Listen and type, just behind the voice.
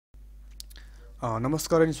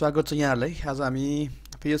नमस्कार अनि स्वागत छ यहाँहरूलाई। आज हामी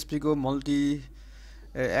PHP को मल्टी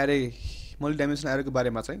डाइमेन्सनल एरेको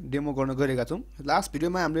बारेमा चाहिँ डेमो गर्न गएका छौँ। लास्ट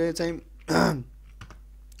भिडियोमा हामीले चाहिँ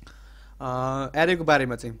एरेको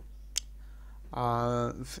बारेमा चाहिँ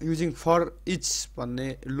युजिङ फर इच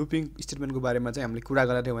भन्ने लुपिङ स्टेटमेन्टको बारेमा चाहिँ हामीले कुरा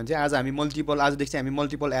गरेका थियौँ भने चाहिँ आज आजदेखि चाहिँ हामी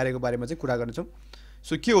मल्टिपल एरेको बारेमा चाहिँ कुरा गर्नेछौँ।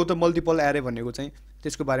 सो के हो त मल्टिपल एरे भनेको चाहिँ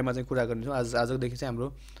त्यसको बारेमा चाहिँ कुरा गर्नेछौँ आजदेखि चाहिँ हाम्रो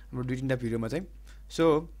दुई तीनटा भिडियोमा चाहिँ।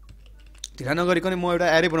 सो ढिला नगरिकन म एउटा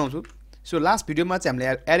एरे बनाउँछु। सो लास्ट भिडियोमा चाहिँ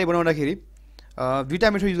हामीले एरे बनाउँदाखेरि दुईटा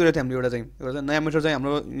मेथड युज गरेको थियौँ हामीले। एउटा नयाँ मेथड चाहिँ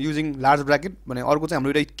हाम्रो युजिङ लार्ज ब्राकेट भने, अर्को चाहिँ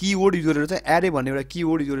हाम्रो एउटा किवर्ड युज गरेर चाहिँ एरे भन्ने एउटा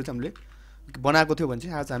किवर्ड युज गरेर चाहिँ हामीले बनाएको थियो भने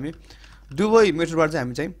चाहिँ आज हामी दुवै मेथडबाट चाहिँ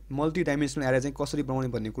हामी चाहिँ मल्टी डाइमेन्सनल एरे चाहिँ कसरी बनाउने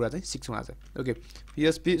भन्ने कुरा चाहिँ सिक्छौँ आज। ओके,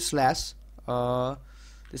 PHP स्ल्यास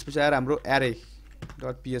त्यसपछि आएर हाम्रो एरे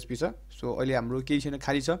डट PHP छ। सो अहिले हाम्रो केही छैन,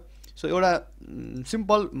 खाली छ। सो एउटा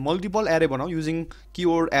सिम्पल मल्टिपल एरे बनाऊ युजिङ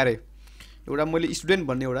किवर्ड एरे। एउटा मैले स्टुडेन्ट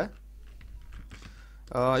भन्ने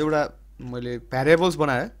एउटा मैले भ्यारिएबल्स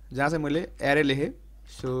बनाएँ जहाँ चाहिँ मैले एरे लेखेँ।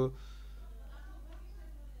 सो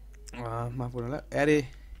माफ गर्नु होला, एरे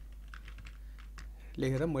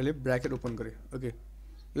लेखेर मैले ब्र्याकेट ओपन गरेँ। ओके,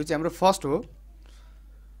 यो चाहिँ हाम्रो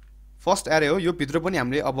फर्स्ट एरे हो। यो भित्र पनि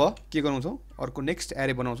हामीले अब के गराउँछौँ, अर्को नेक्स्ट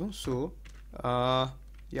एरे बनाउँछौँ। सो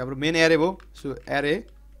यो हाम्रो मेन एरे हो। सो एरे,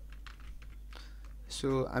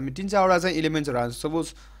 सो हामी तीन चारवटा चाहिँ इलिमेन्ट्सहरू हाल्छौँ।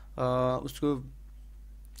 सपोज उसको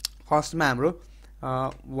फर्स्टमा हाम्रो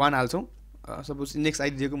 1 हाल्छौँ। सपोज इन्डेक्स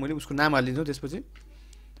आइडी दिएको मैले उसको नाम हालिदिन्छौँ। त्यसपछि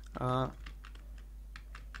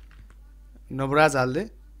नवराज हालिदिएँ।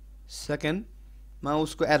 सेकेन्डमा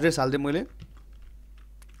उसको एड्रेस हालिदिएँ मैले।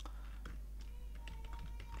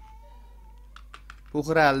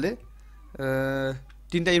 पोखरा हालिदिएँ।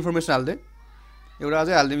 तीनटा इन्फर्मेसन हालिदिएँ। एउटा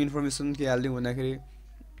अझै हालिदिउँ इन्फर्मेसन के हालिदिउँ भन्दाखेरि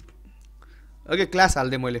ओके क्लास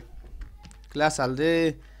हालिदिएँ मैले। क्लास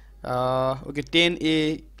हालिदिएँ। ओके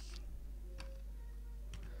 10A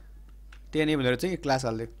भनेर चाहिँ क्लास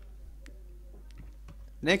हालिदिएँ।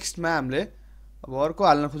 नेक्स्टमा हामीले अब अर्को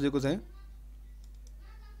हाल्न खोजेको चाहिँ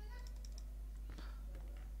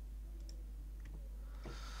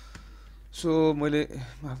सो मैले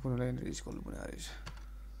माफ गर्नु होला, यहाँनिर स्कुल बनाएर रहेछ।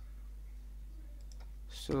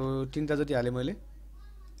 सो तीनटा जति हालेँ मैले।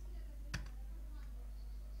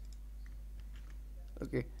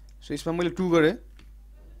 ओके, सो यसमा मैले 2 गरेँ,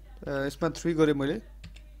 यसमा 3 गरेँ मैले,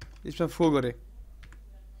 यसमा 4 गरेँ।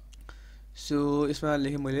 सो यसमा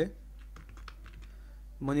लेखेँ मैले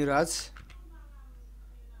मणिराज,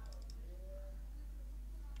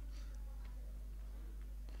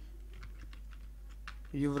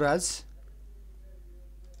 युवराज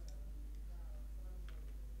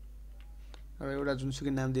र एउटा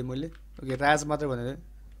जुनसुकै नाम दिएँ मैले। ओके, राज मात्र भनेर।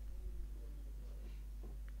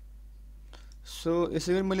 सो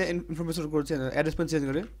यसै गरी मैले इन्फर्मेसनको चाहिँ एड्रेस पनि चेन्ज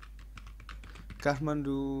गरेँ।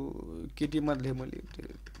 काठमाडौँ केटिएममा लेखेँ मैले,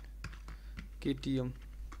 केटिएम।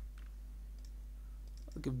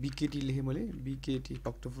 ओके, BKT लेखेँ मैले, BKT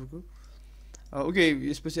भक्तपुरको। ओके,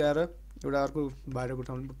 यसपछि आएर एउटा अर्को बाहिरको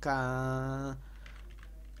ठाउँ कहाँ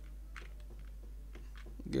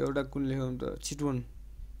एउटा कुन लेखौँ त, चितवन।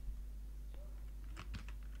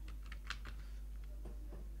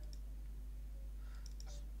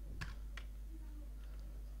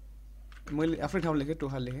 मैले आफ्नै ठाउँ लेखेँ,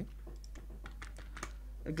 टोखा लेखेँ।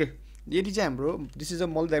 ओके, यति चाहिँ हाम्रो this is a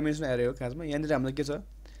multi dimensional एरे हो खासमा। यहाँनिर हामीलाई के छ,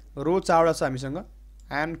 रो 4वटा छ हामीसँग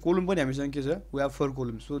एन्ड कोलम पनि हामीसँग के छ, we have 4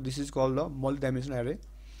 kolam. So this is called the multi dimensional एरे।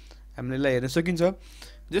 हामीले यसलाई हेर्न सकिन्छ।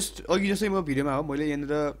 जस्ट अघि जस्तै म भिडियोमा हो मैले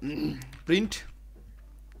यहाँनिर प्रिन्ट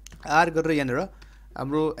आर गरेर यहाँनिर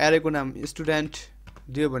हाम्रो एरेको नाम स्टुडेन्ट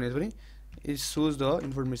दियो भने पनि it shows the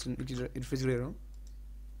information. It is refrigerator हो।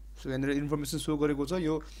 सो यहाँनिर इन्फर्मेसन सो गरेको छ,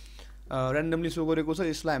 यो ऱ्यान्डमली सो गरेको छ।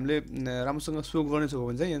 यसलाई हामीले राम्रोसँग सो गर्ने छ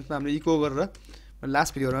भने चाहिँ यसमा हामीले इको गरेर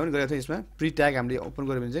लास्ट भिडियोमा पनि गरेको थियौँ। यसमा प्री ट्याग हामीले ओपन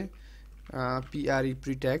गऱ्यो भने चाहिँ PRE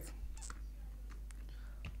प्री ट्याग,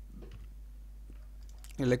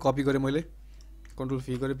 यसलाई कपी गरेँ मैले, कन्ट्रोल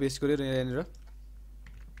V गरेँ, पेस्ट गरेँ र यहाँनिर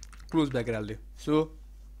क्लोज ब्राकेट हालिदिएँ। सो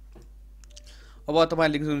अब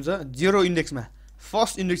तपाईँले लेख्न सक्नुहुन्छ 0 इन्डेक्समा,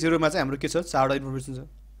 फर्स्ट इन्डेक्स 0मा चाहिँ हाम्रो के छ, 4वटा इन्फर्मेसन छ।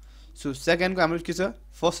 सो सेकेन्डको हाम्रो के छ,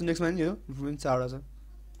 फर्स्ट इन्डेक्समा नि यो इन्फर्मेसन 4वटा छ।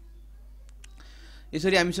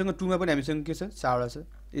 यसरी हामीसँग 2मा पनि हामीसँग के छ, 4वटा छ।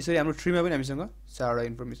 यसरी हाम्रो 3मा पनि हामीसँग 4वटा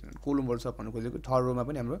इन्फर्मेसन कोलमहरू छ भन्नु खोजेको। थर्ड रोमा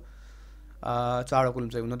पनि हाम्रो 4वटा कोलम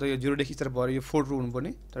छ। हुन त यो 0 देखि स्टार्ट भयो, यो 4th रो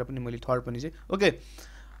हुनुपर्ने, तर पनि मैले थर्ड पनि चाहिँ। ओके,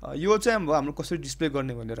 यो चाहिँ हाम्रो कसरी डिस्प्ले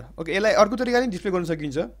गर्ने भनेर। ओके, यसलाई अर्को तरिकाले डिस्प्ले गर्न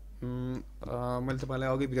सकिन्छ। मैले तपाईँलाई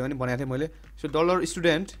अघि भिडियोमा पनि भनेको थिएँ मैले। सो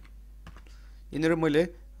 $student यहाँनिर मैले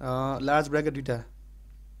लार्ज ब्राकेट दुईटा,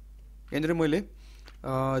 यहाँनिर मैले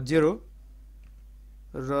 0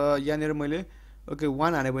 र यहाँनिर मैले ओके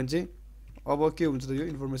 1 हाने भने चाहिँ अब के हुन्छ त यो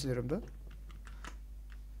इन्फर्मेसन हेरौँ त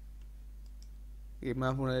ए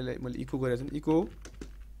माफ गर्नुलाई मैले इको गरेको छु इको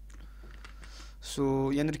सो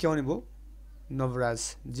यहाँनिर के आउने भयो नवराज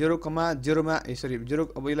 0,0 मा सरी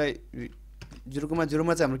 0 अब यसलाई 0,0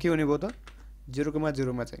 मा चाहिँ हाम्रो के हुने भयो त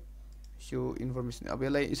 0,0 मा चाहिँ सो इन्फर्मेसन अब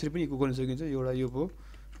यसलाई यसरी पनि इको गर्न सकिन्छ एउटा यो भयो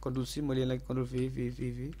कन्ट्रोल सी मैले यसलाई कन्ट्रोल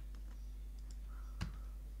भी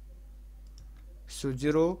सो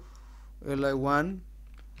 0 यसलाई 1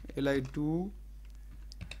 यसलाई 2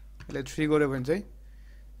 यसलाई 3 गऱ्यो भने चाहिँ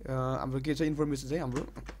हाम्रो के छ इन्फर्मेसन चाहिँ हाम्रो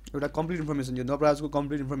एउटा कम्प्लिट इन्फर्मेसन यो नवराजको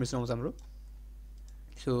कम्प्लिट इन्फर्मेसन आउँछ हाम्रो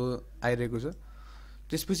सो आइरहेको छ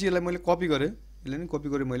त्यसपछि यसलाई मैले कपी गरेँ यसलाई नि कपी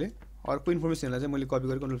गरेँ मैले अर्को इन्फर्मेसनलाई चाहिँ मैले कपी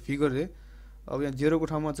गरेँ कन्ट्रोल भी गरेँ अब यहाँ 0 को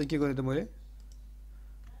ठाउँमा चाहिँ के गरेँ त मैले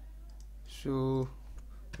सो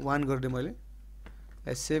 1 गरिदिएँ मैले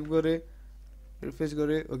यसलाई सेभ गरेँ रिफ्रेस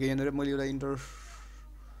गरेँ ओके यहाँनिर मैले एउटा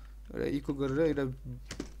एउटा इको गरेर एउटा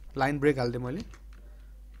लाइन ब्रेक हालिदिएँ मैले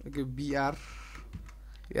ओके बीआर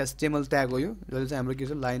एचटीएमएल ट्याग हो यो जसले चाहिँ हाम्रो के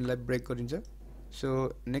छ लाइनलाई ब्रेक गरिन्छ सो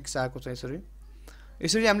नेक्स्ट आएको छ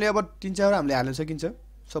यसरी हामीले अब 3-4 हामीले हाल्न सकिन्छ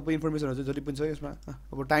सबै इन्फर्मेसनहरु चाहिँ जति पनि छ यसमा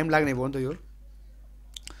अब टाइम लाग्ने भयो नि त यो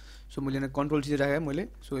सो मैले यहाँ कन्ट्रोल सी राखेँ मैले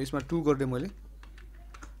सो यसमा 2 गर्दै मैले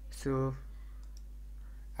सो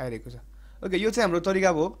आइरहेको छ ओके यो चाहिँ हाम्रो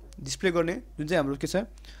तरिका भयो डिस्प्ले गर्ने जुन चाहिँ हाम्रो के छ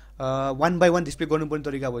 1 बाइ 1 डिस्प्ले गर्नुपर्ने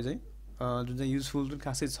तरिका भयो चाहिँ जुन चाहिँ युजफुल जुन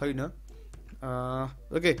खासै छैन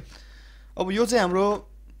ओके अब यो चाहिँ हाम्रो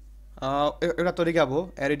एउटा तरिका भयो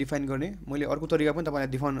एरे डिफाइन गर्ने मैले अर्को तरिका पनि तपाईलाई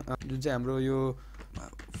डिफाइन जुन चाहिँ हाम्रो यो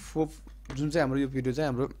जुन चाहिँ हाम्रो यो भिडियो चाहिँ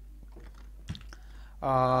हाम्रो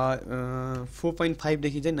 4.5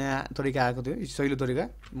 देखि चाहिँ नयाँ तरिका आएको थियो सजिलो तरिका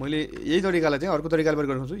मैले यही तरिकालाई चाहिँ अर्को तरिकाले पनि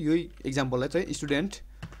गर्न सक्छु यही एक्जाम्पललाई चाहिँ student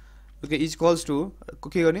okay is equals to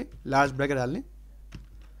के गर्ने लार्ज ब्र्याकेट हाल्ने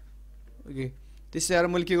ओके त्यसै आएर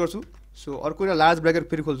मैले के गर्छु सो अर्को एउटा लार्ज ब्र्याकेट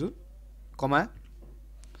फेरि खोल्छु कमा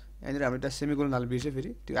यहाँनिर हाम्रो एउटा सेमिकोलन हाल्नु बिर्स्यो फेरि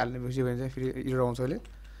त्यो हाल्ने बिर्स्यो भने चाहिँ फेरि एरर आउँछ अहिले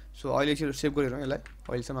सो अहिले एकछिन सेभ गरेर यसलाई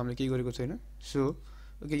अहिलेसम्म हामीले केही गरेको छैन सो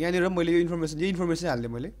ओके यहाँनिर मैले यो इन्फर्मेसन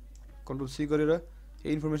हालिदिएँ मैले कन्ट्रोल सी गरेर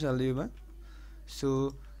यो इन्फर्मेसन हालिदिएँ योमा सो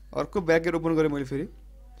अर्को ब्र्याकेट ओपन गरेँ मैले फेरि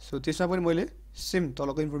सो त्यसमा पनि मैले सेम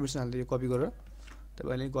तलको इन्फर्मेसन हालिदिएँ कपी गरेर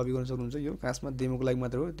तपाईँले कपी गर्न सक्नुहुन्छ यो खासमा डेमोको लागि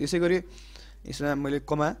मात्र हो त्यसै गरी यसमा मैले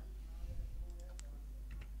कमा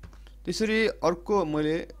त्यसरी अर्को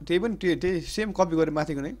मैले त्यही पनि त्यही सेम कपी गरेँ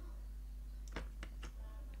माथिको नै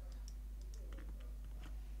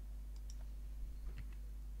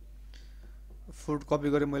फुट कपी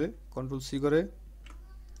गरेँ मैले कन्ट्रोल सी गरेँ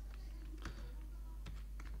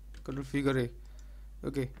कन्ट्रोल भी गरेँ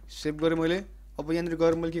ओके सेभ गरेँ मैले अब यहाँनिर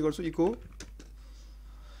गएर मैले के गर्छु इको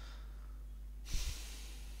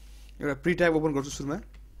एउटा प्री ट्याग ओपन गर्छु सुरुमा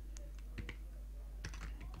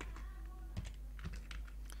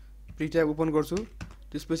प्री ट्याग ओपन गर्छु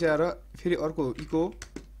त्यसपछि आएर फेरि अर्को इको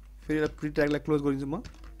फेरि एउटा प्री ट्यागलाई क्लोज गरिदिन्छु म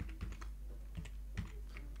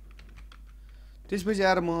त्यसपछि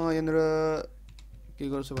आएर म यहाँनिर के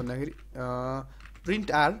गर्छु भन्दाखेरि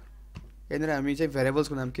प्रिन्ट आर यहाँनिर हामी चाहिँ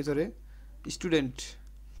भेरिएबल्सको नाम के छ अरे स्टुडेन्ट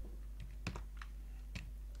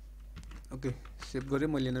ओके सेभ गरेँ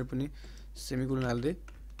मैले यहाँनिर पनि सेमिकोलन हालिदिएँ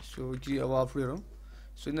सो कि अब आफू हेरौँ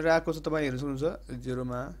सो यहाँनिर आएको छ तपाईँ हेर्न सक्नुहुन्छ 0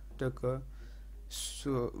 मा टक्क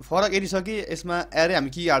सो फरक यति छ कि यसमा एरे हामी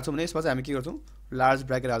के हाल्छौँ भने यसमा चाहिँ हामी के गर्छौँ लार्ज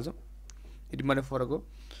ब्र्याकेट हाल्छौँ यति मात्रै फरक हो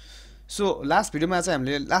सो लास्ट भिडियोमा चाहिँ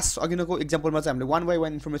हामीले लास्ट अघिनको एक्जाम्पलमा चाहिँ हामीले 1 बाइ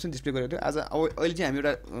 1 इन्फर्मेसन डिस्प्ले गरेको थियो आज अहिले चाहिँ हामी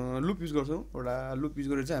एउटा लुप युज गर्छौँ एउटा लुप युज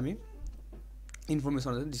गरेर चाहिँ हामी इन्फर्मेसन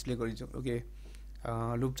चाहिँ डिस्प्ले गरिन्छौँ ओके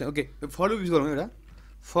लुप चाहिँ ओके फर लुप युज गरौँ एउटा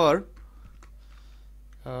फर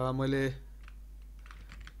मैले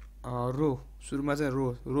रो सुरुमा चाहिँ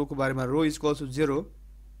रोको बारेमा रो इज इक्वल्स टु 0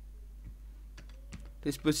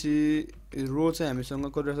 त्यसपछि रो चाहिँ हामीसँग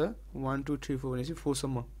कति छ 1 2 3 4 भनेपछि 4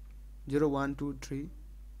 सम्म 0 1 2 3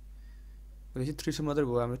 भनेपछि 3 सम्म मात्रै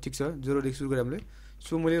भयो हाम्रो ठिक छ 0 देखि सुरु गरेँ हामीले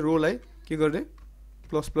सो मैले रोलाई के गरिदिएँ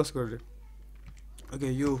प्लस प्लस गरिदिएँ ओके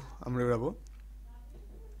यो हाम्रो एउटा भयो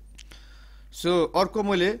सो अर्को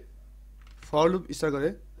मैले फर लुप स्टार्ट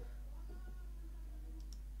गरेँ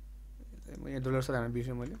यहाँ डलर साइन हाल्न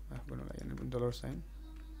बिर्सेँ मैले यहाँ पनि डलर साइन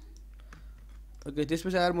ओके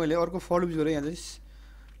त्यसपछि आएर मैले अर्को फर लुप गरेँ यहाँ चाहिँ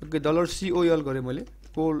ओके डलर COL गरेँ मैले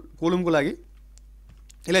कोलमको लागि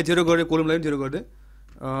यसलाई 0 गरेँ कोलमलाई पनि 0 गरिदिएँ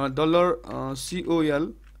डलर COL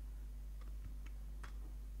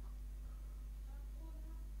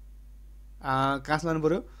कास लानु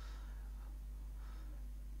पऱ्यो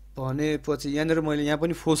भनेपछि यहाँनिर मैले यहाँ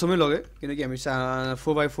पनि 4 सम्मै लगेँ किनकि हामी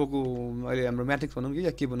 4x4 को अहिले हाम्रो म्याट्रिक्स भनौँ कि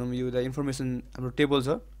या के भनौँ यो एउटा इन्फर्मेसन हाम्रो टेबल छ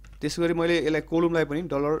त्यसै गरी मैले यसलाई कोलमलाई पनि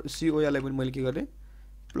डलर COL लाई पनि मैले के गरेँ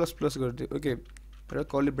प्लस प्लस गरिदिएँ ओके र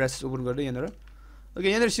कर्ली ब्रासेस ओपन गर्दै यहाँनिर ओके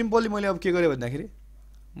यहाँनिर सिम्पली मैले अब के गरेँ भन्दाखेरि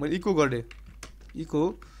मैले इको गरेँ इको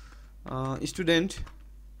स्टुडेन्टमा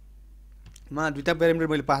दुईटा प्यारामिटर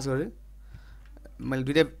मैले पास गरेँ मैले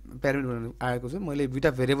दुईटा प्यारामिटर आएको छ मैले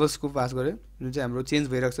दुईटा भेरिएबल्सको पास गरेँ जुन चाहिँ हाम्रो चेन्ज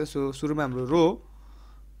भइरहेको छ सो सुरुमा हाम्रो रो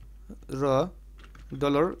र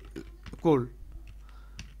डलर कोड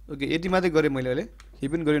ओके यति मात्रै गरेँ मैले अहिले केही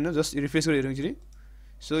पनि गरिनँ जस्ट रिफ्रेस गरेर हेरौँ एकचोटि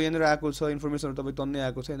सो यहाँनिर आएको छ इन्फर्मेसनहरू तपाईँ तन्नै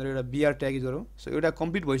आएको छ यहाँनिर एउटा बिआर ट्याग युज गरौँ सो एउटा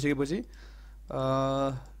कम्प्लिट भइसकेपछि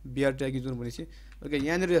बिआर ट्याग युज गर्नु भनेपछि ओके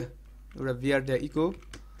यहाँनिर एउटा बिआर ट्याग इको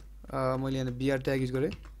मैले यहाँ बिआर ट्याग युज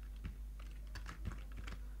गरेँ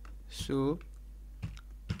सो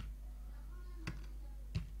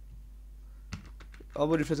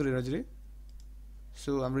अब रिफ्रेस गरेर हेर्नु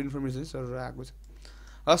सो हाम्रो इन्फर्मेसन सर आएको छ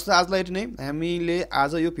हस् त आजलाई यति नै हामीले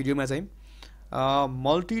आज यो भिडियोमा चाहिँ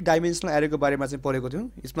मल्टी डाइमेन्सनल एरेको बारेमा चाहिँ पढेको थियौँ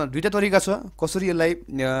यसमा दुईटा तरिका छ कसरी यसलाई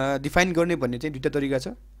डिफाइन गर्ने भन्ने चाहिँ दुईटा तरिका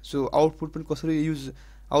छ सो आउटपुट पनि कसरी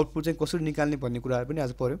आउटपुट चाहिँ कसरी निकाल्ने भन्ने कुराहरू पनि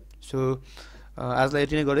आज पढ्यौँ सो आजलाई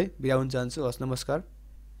यति नै गरेँ बिदा हुन चाहन्छु हस् नमस्कार